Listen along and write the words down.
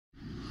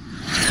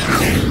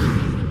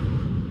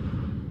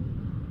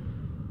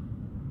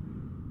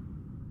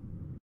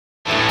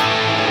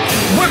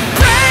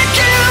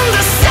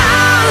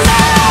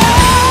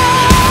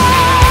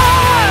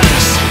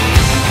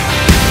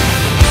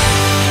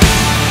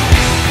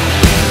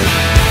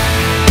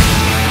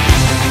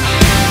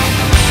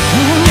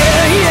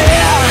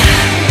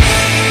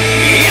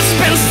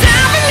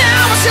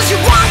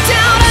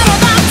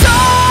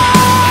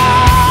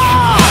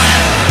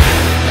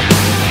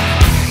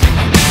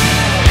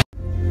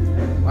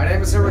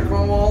name is Erik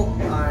Grönwall.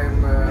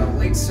 I'm a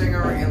lead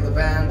singer in the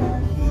band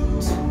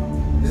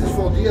H.E.A.T. This is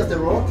for Diaz the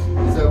Rock,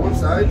 it's a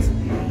website,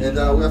 and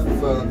we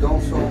have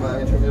done some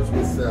interviews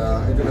with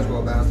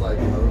international bands like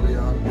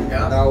Marillion,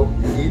 now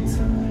H.E.A.T.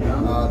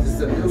 This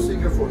is a new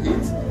singer for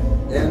H.E.A.T.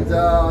 And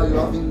you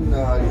have been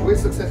great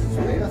success in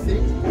Spain, I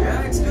think.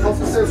 Yeah, it's good. How's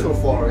the sales so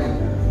far in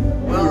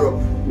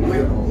Europe?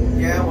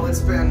 Well,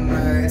 it's been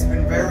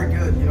very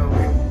good. You know,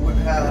 we've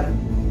had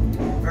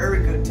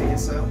very good ticket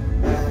sale,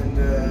 and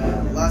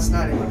last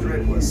night in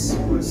Madrid was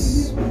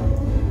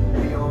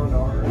beyond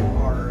our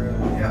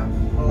yeah.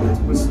 Well,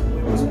 it was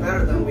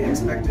better than we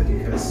expected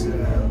because you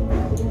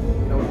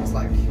know it was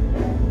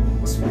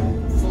full.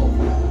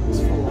 It was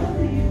full.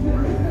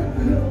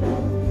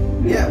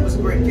 And, yeah, it was a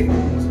great gig.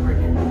 It was a great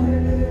gig.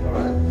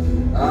 Alright.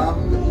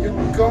 You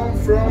come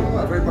from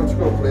a very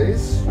particular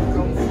place. You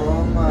come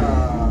from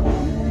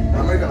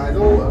American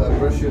Idol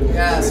version.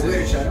 Yeah,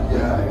 Swedish Idol.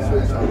 Yeah,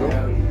 Swedish Idol.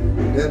 Yeah.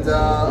 And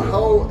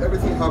how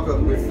everything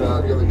happened with the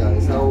other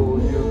guys? How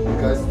you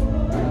guys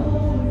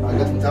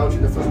got in touch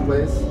in the first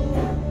place?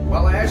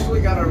 Well, I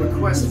actually got a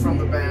request from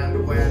the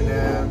band when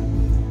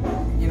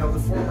you know, the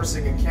former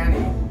singer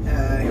Kenny,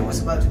 he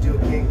was about to do a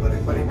gig, but he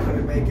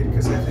couldn't make it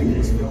because I think he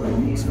was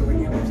feeling ill or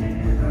something like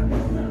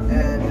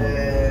that.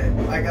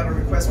 And I got a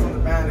request from the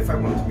band if I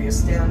wanted to be a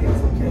stand-in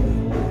for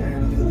Kenny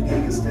and do the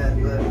gig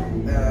instead, but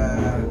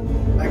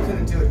I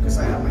couldn't do it because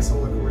I had my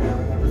solo career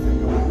and everything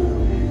going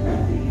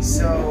on.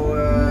 So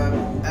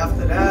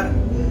after that,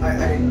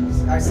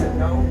 I said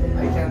no,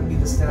 I can't be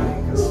the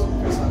stand-in because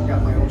I've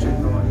got my own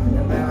shit going.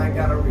 And then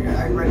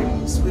I read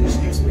in a Swedish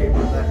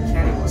newspaper that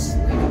Kenny was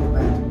leaving the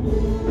band.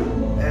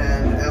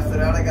 And after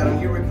that, I got a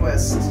new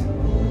request.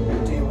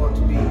 Do you want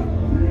to be,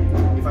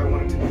 if I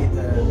wanted to be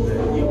the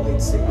new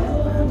lead singer of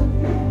the band?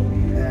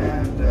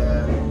 And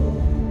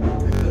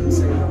I couldn't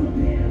say no.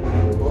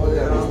 Oh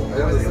yeah,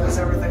 It was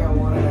everything I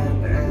wanted,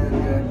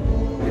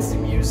 and it's the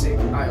music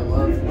I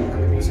love,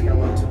 and the music I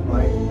love to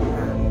write.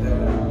 And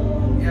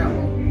yeah,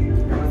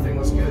 well, everything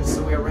was good.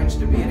 So we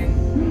arranged a meeting,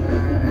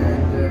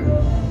 and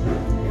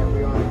here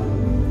we are.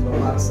 A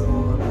lot of stuff.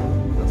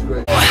 That's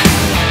great.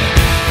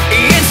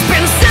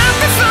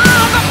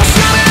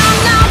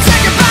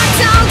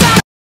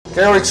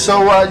 Erik,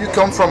 so you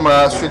come from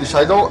Swedish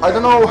Idol. I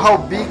don't know how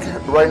big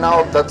right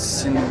now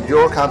that's in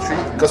your country,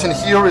 because in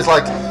here is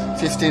like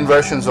 15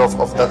 versions of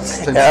that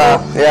same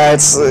show. Yeah,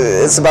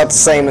 it's about the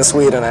same in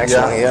Sweden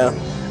actually. Yeah.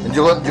 And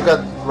you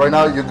got right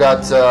now you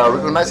got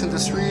recognized in the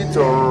street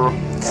or?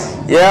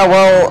 Yeah,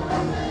 well,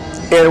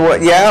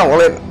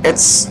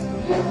 it's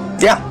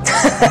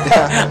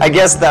I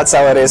guess that's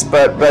how it is.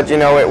 But you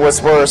know, it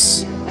was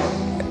worse.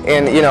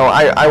 And you know,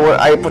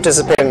 I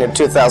participated in the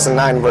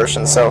 2009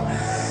 version, so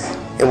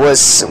it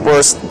was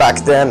worse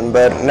back then.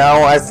 But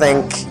now I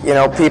think, you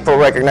know, people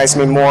recognize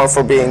me more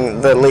for being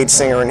the lead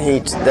singer in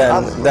H.E.A.T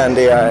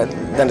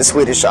than the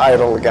Swedish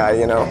Idol guy,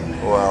 you know.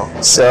 Wow.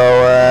 So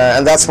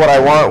and that's what I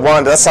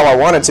want. That's how I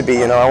want it to be,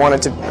 you know. I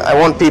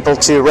want people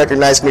to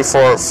recognize me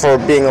for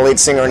being a lead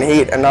singer in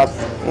H.E.A.T and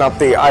not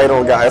the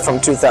Idol guy from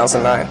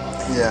 2009.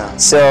 Yeah.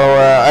 So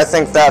I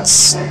think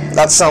that's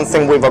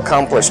something we've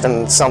accomplished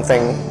and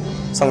something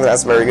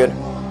that's very good.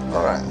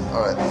 All right.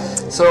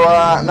 So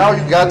now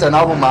you got an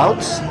album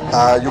out.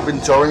 You've been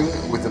touring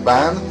with the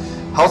band.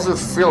 How's the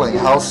feeling?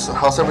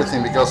 How's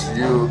everything? Because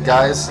you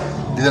guys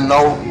didn't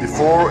know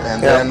before,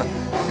 and then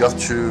you have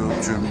to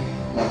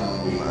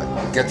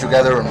get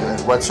together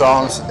and write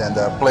songs and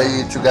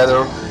play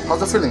together.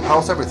 How's the feeling?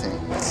 How's everything?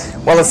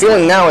 Well, the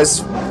feeling now is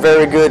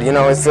very good. You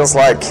know, it feels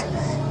like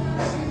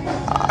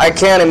I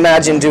can't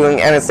imagine doing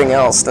anything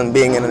else than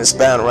being in this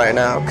band right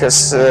now,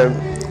 because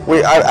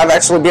I've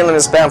actually been in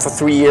this band for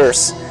 3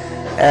 years,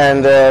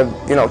 and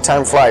you know,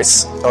 time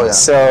flies. Oh yeah.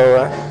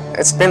 So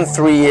it's been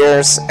 3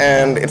 years,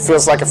 and it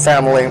feels like a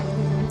family.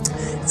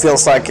 It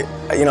feels like,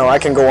 you know, I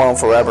can go on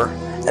forever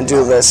and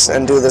do this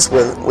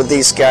with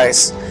these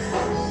guys.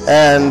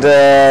 And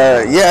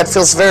yeah, it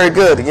feels very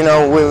good. You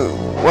know,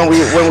 when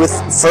we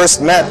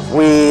first met,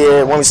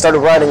 when we started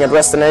writing at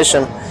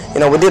Destination, you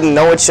know, we didn't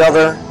know each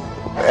other,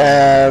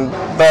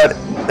 but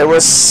there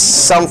was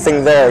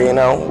something there. You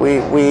know,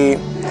 we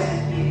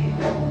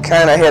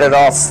kind of hit it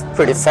off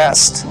pretty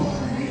fast.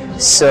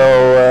 So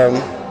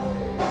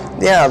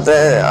yeah,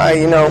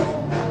 you know,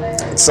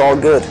 it's all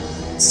good.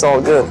 It's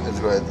all good. It's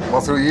great. Well,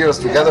 3 years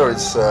together,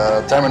 it's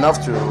time enough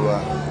to.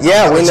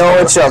 Yeah, we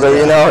know each other.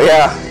 You know,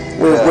 yeah.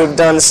 We've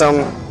done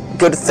some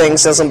good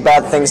things and some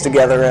bad things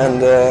together,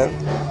 and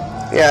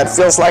yeah, it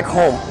feels like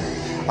home.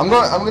 I'm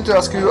going to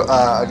ask you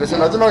a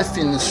question. I don't know if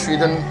in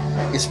Sweden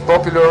is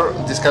popular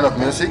this kind of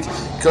music,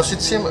 because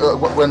it seemed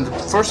when the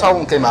first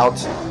album came out,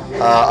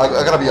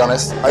 I gotta be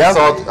honest, I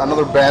thought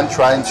another band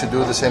trying to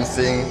do the same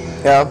thing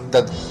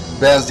that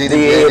bands did in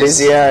the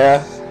 80s.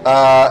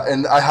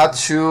 And I had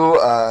to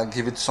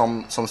give it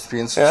some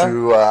spins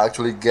to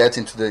actually get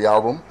into the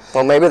album.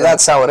 Well, maybe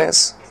that's how it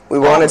is. We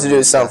wanted to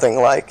do something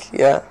like,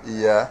 Yeah.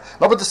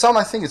 No, but the sound,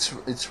 I think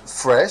it's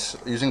fresh,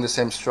 using the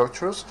same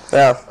structures.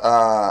 Yeah.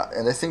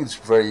 And I think it's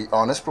very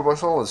honest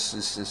proposal.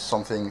 It's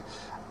something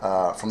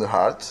from the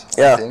heart.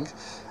 Yeah. I think.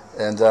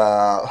 And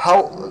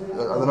how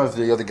I don't know if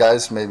the other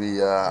guys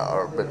maybe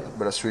are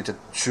better suited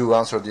to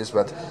answer this,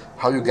 but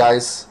how you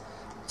guys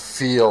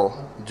feel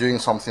doing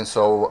something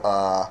so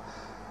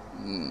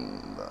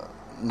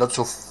not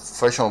so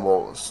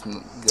fashionable,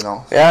 you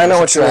know? Yeah, I know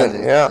what you trendy.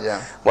 mean.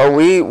 Yeah. Well,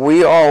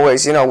 we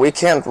always, you know, we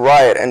can't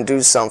write and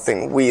do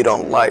something we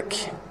don't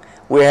like.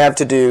 We have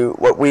to do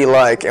what we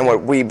like and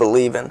what we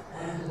believe in.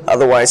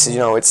 Otherwise, you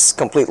know, it's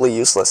completely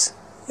useless.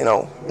 You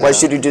know, why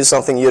should you do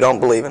something you don't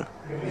believe in?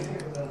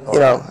 You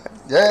know,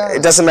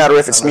 it doesn't matter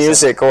if it's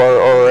music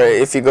or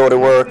if you go to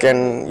work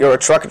and you're a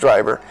truck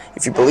driver.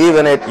 If you believe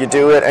in it, you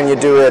do it, and you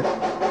do it,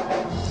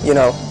 you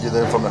know. You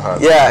do it from the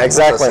heart. Yeah,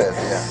 exactly.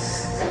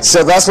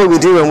 So that's what we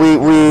do, and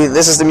we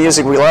this is the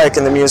music we like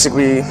and the music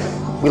we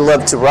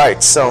love to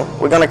write. So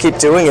we're gonna keep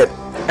doing it,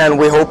 and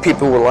we hope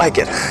people will like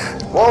it.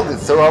 Well, the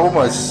third album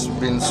has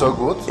been so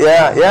good.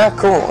 Yeah,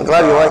 cool. I'm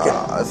glad you like it.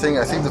 I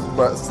think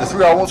the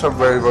three albums are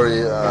very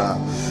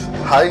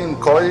high in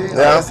quality.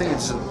 Yeah. I think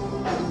it's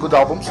good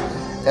albums.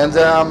 And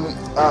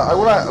I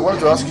wanted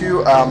to ask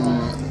you,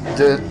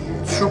 the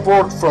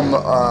support from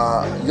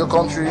your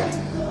country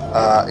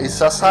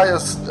is as high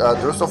as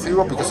the rest of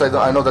Europe, because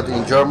I know that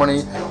in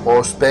Germany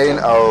or Spain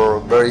are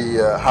very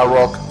hard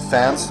rock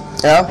fans.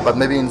 Yeah. But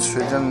maybe in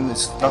Sweden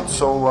it's not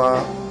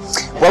so.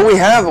 Well, we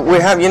have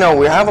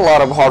a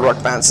lot of hard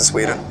rock bands in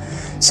Sweden.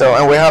 So,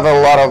 and we have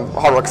a lot of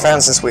hard rock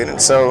fans in Sweden.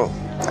 So,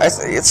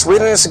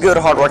 Sweden is a good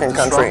hard rocking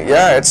country. Strong.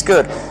 Yeah, it's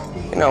good.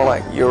 You know,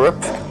 like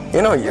Europe.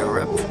 You know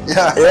Europe.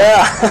 Yeah.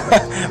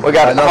 Yeah. We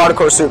got a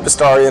Hardcore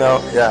Superstar, you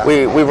know. Yeah.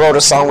 We wrote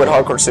a song with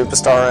Hardcore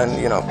Superstar, and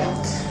you know.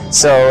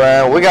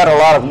 So we got a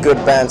lot of good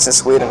bands in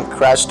Sweden.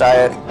 Crash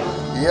Diet.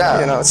 Yeah.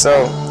 You know,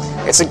 so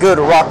it's a good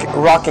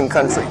rocking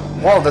country.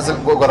 Well, that's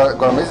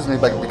what amazes me,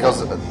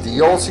 because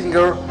the old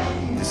singer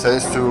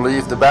decides to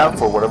leave the band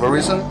for whatever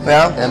reason.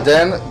 Yeah. And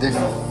then they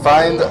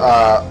find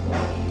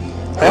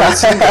great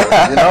singer,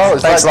 you know.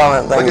 It's Thanks,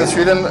 like, Thank you. in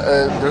Sweden,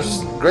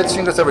 there's great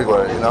singers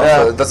everywhere, you know.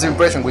 Yeah. So that's the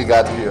impression we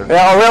got here.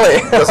 Yeah, oh,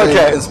 really? Because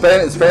Okay. in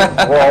Spain,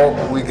 well,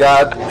 we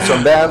got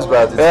some bands,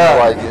 but it's not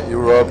like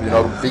Europe, you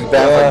know, big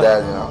bands like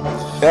that, you know.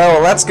 Yeah,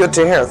 well, that's good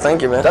to hear.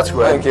 Thank you, man. That's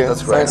great. Thank you.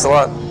 That's great. Thanks a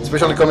lot.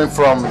 Especially coming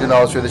from, you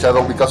know, Swedish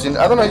Idol, because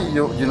I don't know,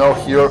 you know,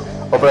 here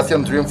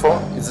Operación Triunfo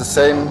is the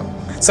same.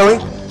 Sorry?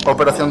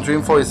 Operación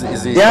Triunfo is the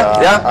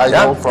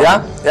idol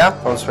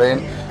from Spain.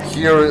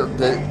 Here,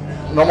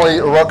 normally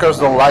rockers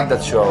don't like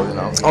that show, you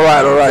know. All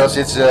right. Because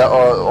it's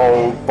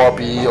all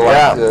poppy.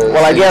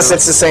 Well, I guess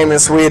it's the same in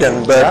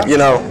Sweden, but you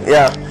know,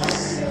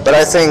 But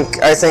I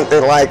think they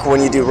like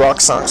when you do rock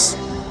songs.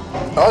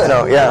 Oh, you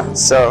know,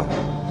 So,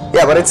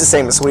 but it's the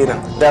same in Sweden,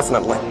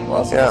 definitely.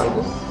 Well,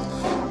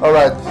 all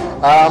right.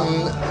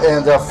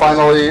 And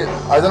finally,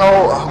 I don't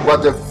know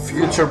what the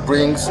future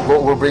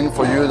will bring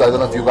for you. I don't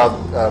know if you got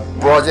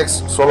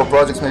projects, solo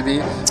projects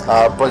maybe,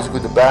 projects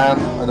with the band.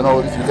 I don't know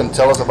if you can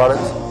tell us about it.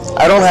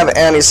 I don't have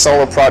any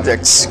solo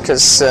projects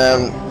because,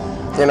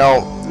 you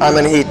know, I'm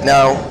in H.E.A.T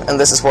now, and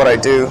this is what I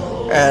do.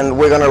 And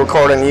we're gonna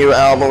record a new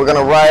album. We're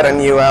gonna write a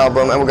new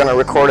album, and we're gonna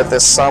record it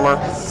this summer.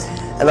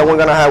 And then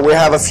we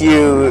have a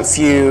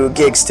few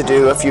gigs to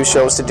do, a few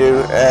shows to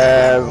do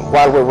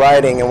while we're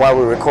writing and while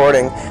we're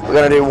recording. We're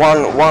gonna do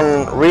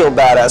one real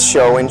badass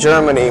show in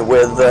Germany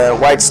with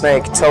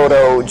Whitesnake,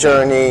 Toto,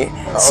 Journey,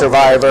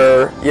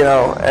 Survivor, you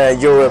know,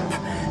 Europe.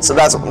 So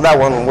that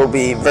one will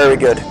be very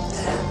good.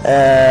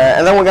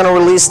 And then we're gonna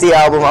release the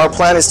album. Our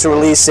plan is to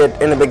release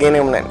it in the beginning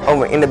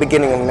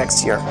of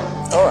next year.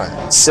 All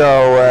right. So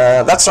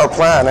that's our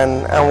plan,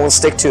 and we'll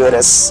stick to it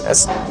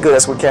as good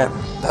as we can.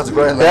 That's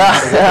great, man.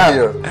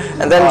 Yeah.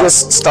 And then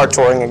just start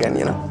touring again,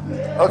 you know.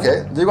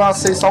 Okay. Do you want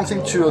to say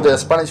something to the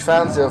Spanish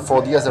fans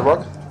for Días de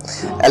Rock?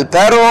 El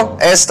perro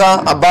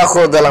está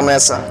abajo de la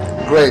mesa.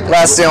 Great.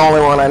 That's the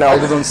only one I know. I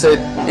didn't say.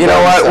 You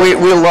know what?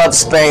 We love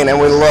Spain and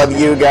we love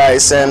you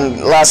guys.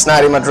 And last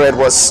night in Madrid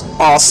was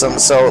awesome.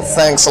 So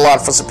thanks a lot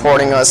for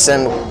supporting us.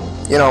 And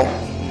you know,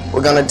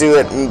 we're gonna do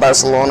it in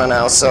Barcelona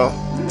now. So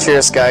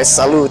cheers, guys.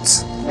 Salud.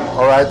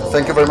 All right.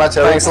 Thank you very much,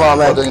 Erik. Thanks a lot,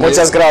 man.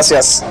 Muchas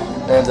gracias.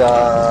 And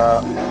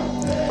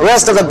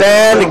rest of the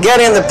band, get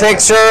in the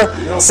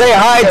picture. Say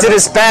hi to the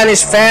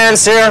Spanish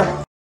fans here.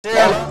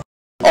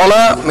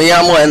 Hola, me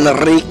llamo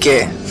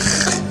Enrique.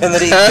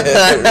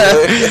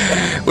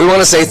 We want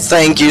to say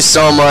thank you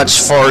so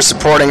much for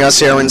supporting us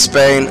here in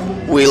Spain.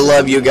 We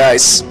love you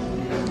guys.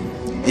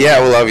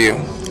 Yeah, we love you.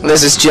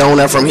 This is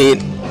Jonah from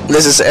H.E.A.T.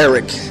 This is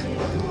Erik.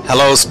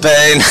 Hello,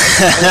 Spain.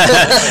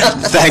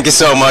 Thank you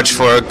so much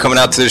for coming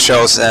out to the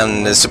shows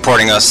and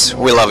supporting us.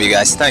 We love you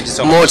guys. Thank you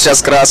so much.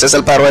 Muchas gracias.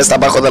 El perro está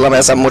abajo de la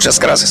mesa. Muchas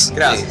gracias.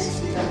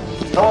 Gracias.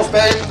 hello,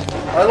 Spain.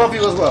 I love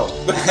you as well.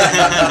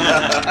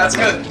 That's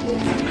good.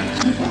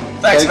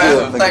 Thank Thanks,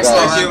 man. you. Thanks a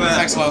lot. Thank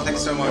Thanks a lot.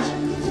 Thanks so much.